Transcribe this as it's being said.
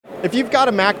If you've got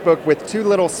a MacBook with too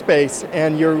little space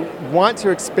and you want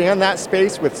to expand that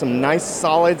space with some nice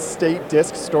solid state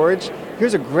disk storage,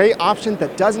 here's a great option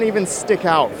that doesn't even stick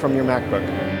out from your MacBook.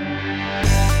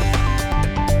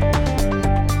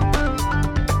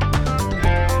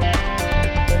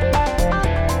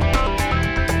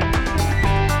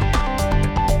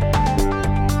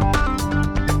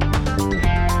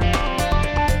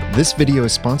 This video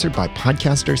is sponsored by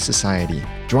Podcaster Society.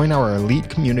 Join our elite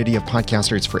community of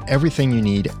podcasters for everything you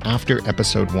need after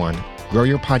episode 1. Grow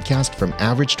your podcast from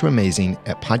average to amazing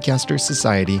at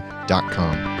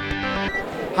podcastersociety.com.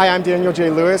 Hi, I'm Daniel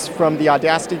J. Lewis from the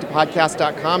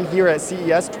AudacityToPodcast.com here at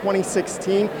CES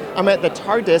 2016. I'm at the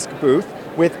TarDisk booth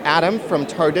with Adam from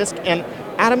TarDisk. And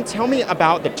Adam, tell me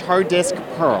about the TarDisk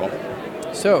Pearl.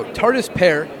 So, TarDisk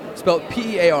Pear, spelled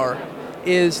P-E-A-R,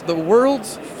 is the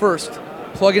world's first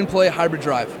plug-and-play hybrid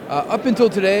drive. Up until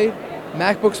today,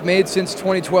 MacBooks made since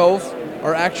 2012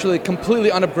 are actually completely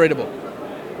unupgradable.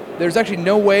 There's actually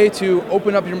no way to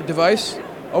open up your device,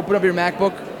 open up your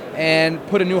MacBook, and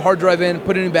put a new hard drive in,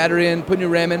 put a new battery in, put new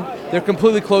RAM in. They're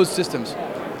completely closed systems.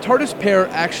 TarDisk Pear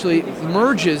actually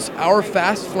merges our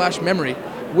fast flash memory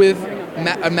with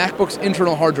a MacBook's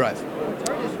internal hard drive.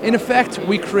 In effect,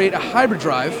 we create a hybrid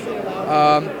drive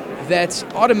that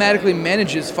automatically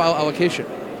manages file allocation.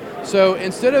 So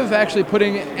instead of actually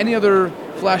putting any other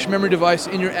flash memory device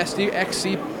in your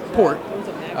SDXC port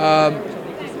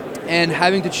and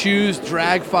having to choose,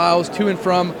 drag files to and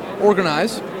from,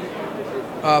 organize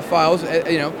files,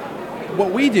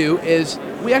 what we do is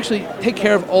we actually take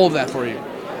care of all of that for you.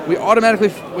 We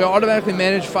automatically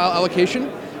manage file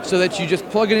allocation so that you just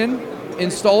plug it in,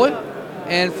 install it,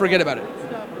 and forget about it.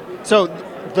 So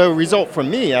the result for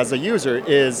me as a user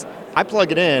is I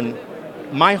plug it in,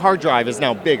 my hard drive is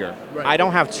now bigger. Right. I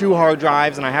don't have two hard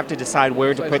drives and I have to decide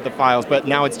where to put the files, but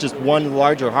now it's just one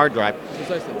larger hard drive.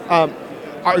 Precisely.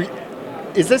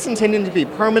 Is this intended to be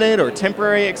permanent or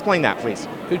temporary? Explain that, please.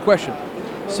 Good question.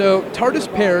 So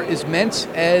TarDisk Pear is meant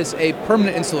as a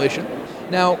permanent installation.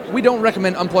 Now, we don't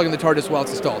recommend unplugging the TarDisk while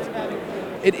it's installed.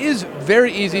 It is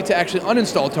very easy to actually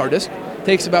uninstall TarDisk. It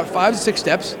takes about 5 to 6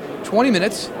 steps, 20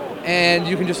 minutes, and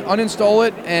you can just uninstall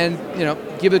it and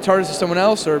give the TarDisk to someone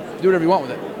else or do whatever you want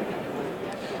with it.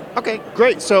 Okay,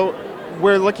 great. So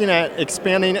we're looking at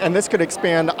expanding, and this could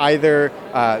expand either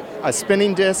a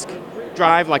spinning disk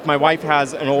drive, like my wife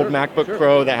has an old MacBook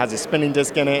Pro that has a spinning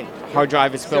disk in it, hard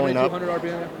drive is filling up.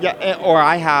 7200 RPM? Yeah, or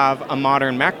I have a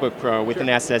modern MacBook Pro with an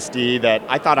SSD that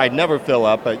I thought I'd never fill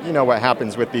up, but you know what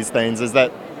happens with these things is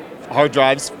that hard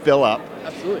drives fill up.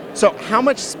 Absolutely. So how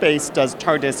much space does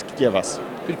TarDisk give us?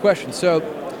 Good question. So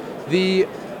the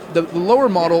lower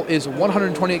model is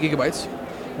 128 gigabytes,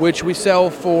 which we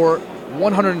sell for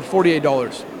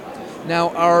 $148. Now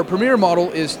our premier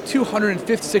model is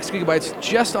 256 gigabytes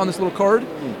just on this little card,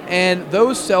 and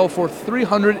those sell for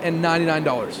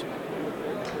 $399.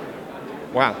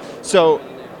 Wow. So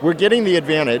we're getting the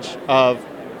advantage of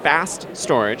fast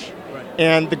storage.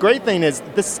 And the great thing is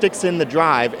this sticks in the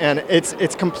drive and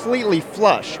it's completely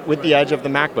flush with the edge of the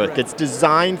MacBook. Right. It's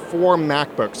designed for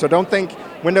MacBook. So don't think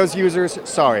Windows users,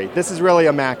 sorry, this is really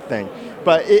a Mac thing.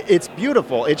 But it's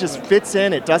beautiful. It just fits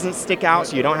in, it doesn't stick out,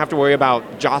 so you don't have to worry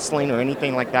about jostling or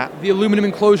anything like that. The aluminum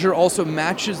enclosure also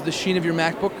matches the sheen of your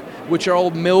MacBook, which are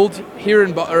all milled here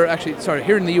in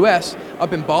the US,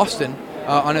 up in Boston,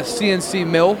 on a CNC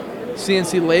mill,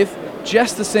 CNC lathe,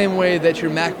 just the same way that your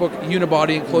MacBook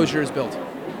unibody enclosure is built.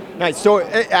 Nice, so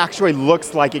it actually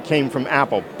looks like it came from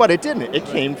Apple, but it didn't. It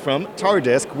came from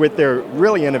TarDisk with their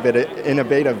really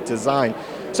innovative design.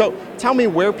 So tell me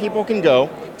where people can go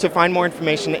to find more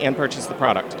information and purchase the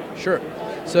product. Sure.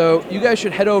 So you guys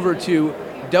should head over to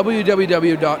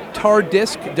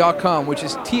www.tardisk.com, which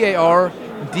is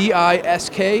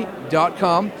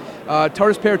TarDisk.com.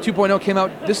 TarDisk Pear 2.0 came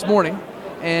out this morning,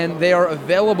 and they are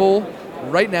available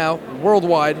right now,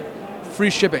 worldwide, free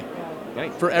shipping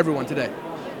for everyone today.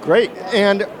 Great,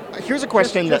 and here's a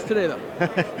question. Just today, though.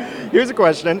 Here's a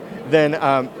question then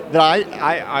that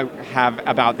I have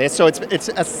about this. So it's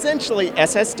essentially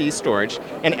SSD storage,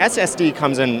 and SSD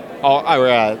comes in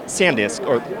SanDisk,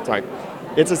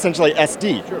 it's essentially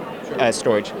SD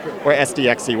storage, or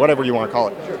SDXC, whatever you want to call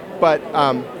it. Sure. But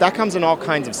that comes in all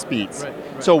kinds of speeds.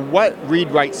 Right. So what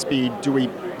read-write speed do we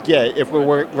get if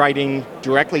we're writing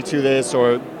directly to this,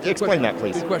 or explain that,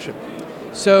 please. Good question.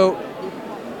 So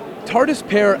TarDisk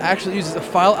Pear actually uses a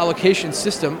file allocation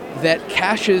system that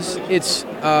caches its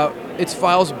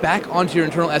files back onto your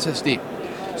internal SSD.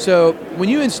 So when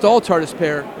you install TarDisk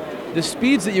Pear, the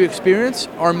speeds that you experience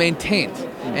are maintained,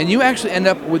 and you actually end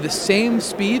up with the same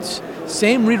speeds,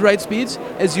 same read-write speeds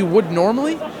as you would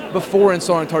normally before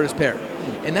installing TarDisk Pear.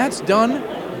 And that's done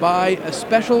by a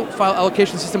special file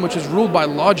allocation system which is ruled by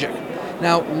logic.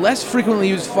 Now, less frequently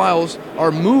used files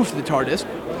are moved to the tar disk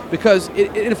because,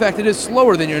 in fact, it is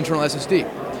slower than your internal SSD.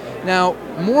 Now,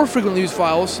 more frequently used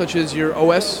files, such as your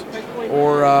OS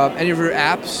or any of your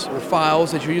apps or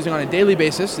files that you're using on a daily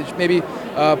basis, maybe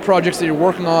projects that you're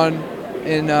working on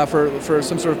for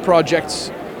some sort of projects,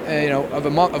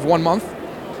 of 1 month,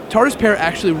 TARDIS Pair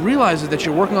actually realizes that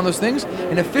you're working on those things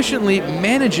and efficiently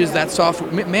manages that software,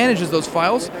 manages those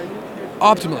files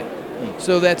optimally,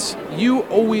 so that you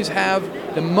always have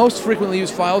the most frequently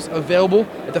used files available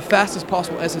at the fastest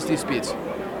possible SSD speeds.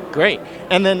 Great.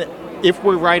 And then if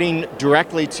we're writing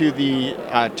directly to the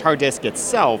tar disk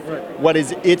itself, what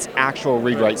is its actual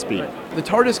read-write speed? The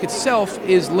tar disk itself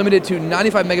is limited to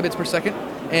 95 megabits per second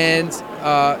and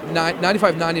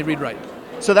 9590 read-write.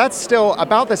 So that's still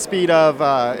about the speed of,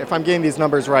 if I'm getting these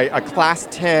numbers right, a Class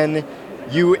 10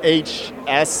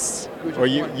 UHS or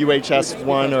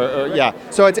UHS-1 or yeah.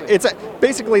 So it's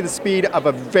basically the speed of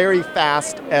a very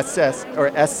fast SS or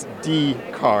SD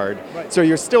card. Right. So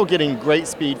you're still getting great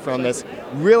speed from this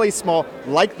really small,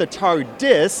 like the tar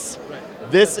disk. Right.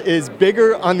 This is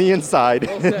bigger on the inside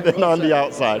than on the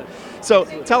outside. So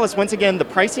tell us once again the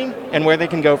pricing and where they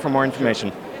can go for more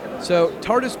information. So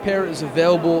TARDIS Pair is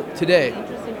available today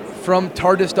from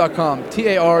TARDISK.com,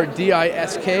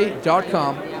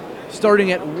 TARDISK.com,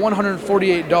 starting at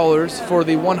 $148 for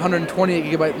the 128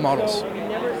 gigabyte models.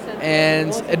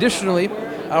 And additionally,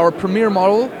 our Premier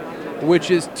model,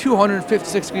 which is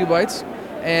 256 gigabytes,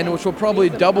 and which will probably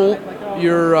double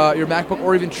your MacBook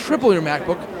or even triple your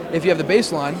MacBook if you have the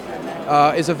baseline,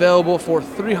 is available for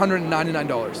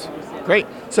 $399. Great.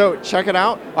 So check it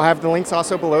out. I'll have the links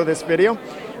also below this video.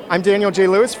 I'm Daniel J.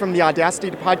 Lewis from the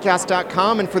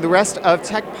AudacityToPodcast.com, and for the rest of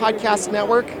Tech Podcast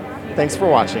Network, thanks for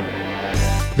watching.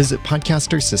 Visit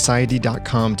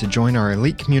podcastersociety.com to join our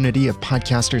elite community of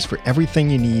podcasters for everything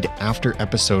you need after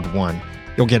episode 1.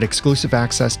 You'll get exclusive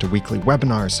access to weekly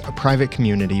webinars, a private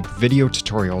community, video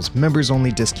tutorials,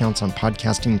 members-only discounts on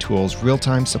podcasting tools,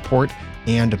 real-time support,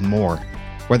 and more.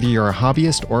 Whether you're a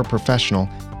hobbyist or a professional,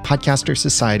 Podcaster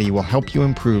Society will help you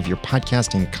improve your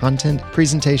podcasting content,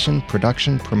 presentation,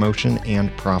 production, promotion, and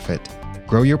profit.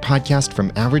 Grow your podcast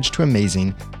from average to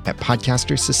amazing at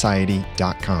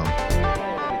podcastersociety.com.